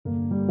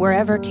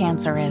Wherever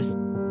cancer is,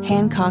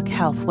 Hancock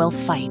Health will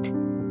fight.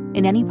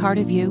 In any part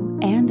of you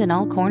and in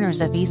all corners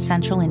of East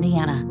Central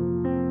Indiana.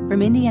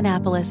 From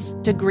Indianapolis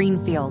to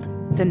Greenfield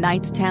to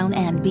Knightstown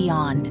and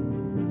beyond.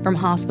 From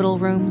hospital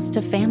rooms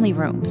to family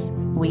rooms,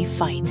 we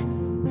fight.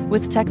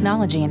 With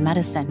technology and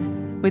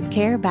medicine, with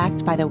care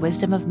backed by the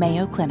wisdom of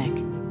Mayo Clinic.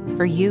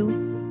 For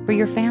you, for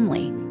your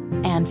family,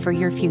 and for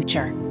your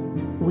future.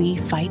 We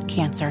fight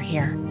cancer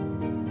here.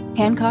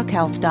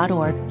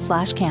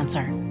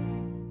 HancockHealth.org/cancer.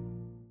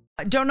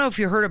 I don't know if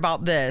you heard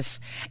about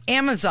this.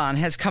 Amazon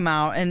has come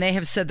out and they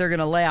have said they're going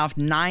to lay off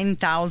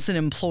 9,000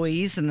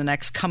 employees in the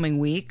next coming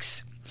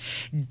weeks.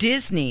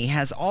 Disney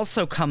has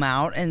also come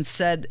out and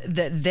said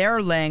that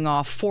they're laying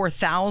off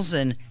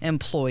 4,000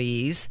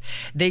 employees.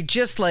 They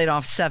just laid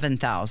off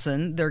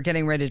 7,000. They're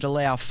getting ready to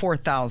lay off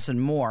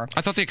 4,000 more.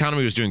 I thought the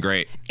economy was doing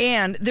great.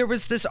 And there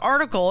was this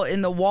article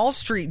in the Wall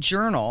Street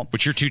Journal.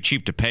 Which you're too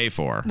cheap to pay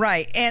for.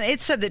 Right. And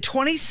it said that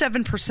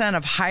 27%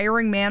 of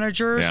hiring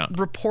managers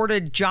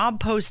reported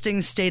job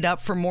postings stayed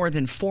up for more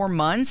than 4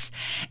 months.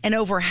 And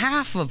over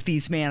half of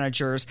these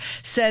managers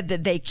said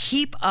that they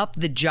keep up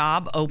the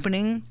job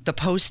opening, the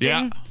posting,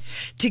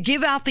 to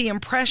give out the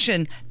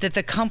impression that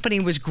the company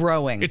was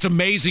growing. It's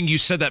amazing you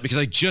said that because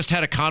I just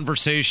had a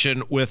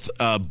conversation with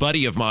a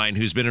buddy of mine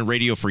who's been in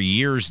radio for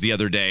years the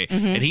other day,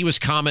 and he was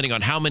commenting on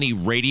how many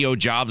radio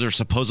jobs are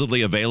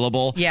supposedly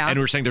available. Yeah. And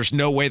we were saying there's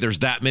no way there's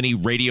that many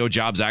radio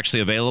jobs actually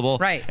available.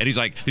 Right. And he's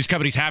like, these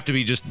companies have to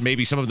be just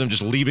maybe some of them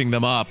just leaving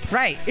them up.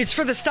 Right. It's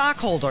for the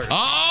stockholders.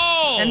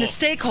 Oh! And the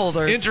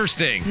stakeholders.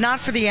 Interesting. Not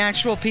for the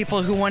actual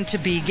people who want to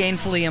be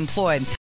gainfully employed.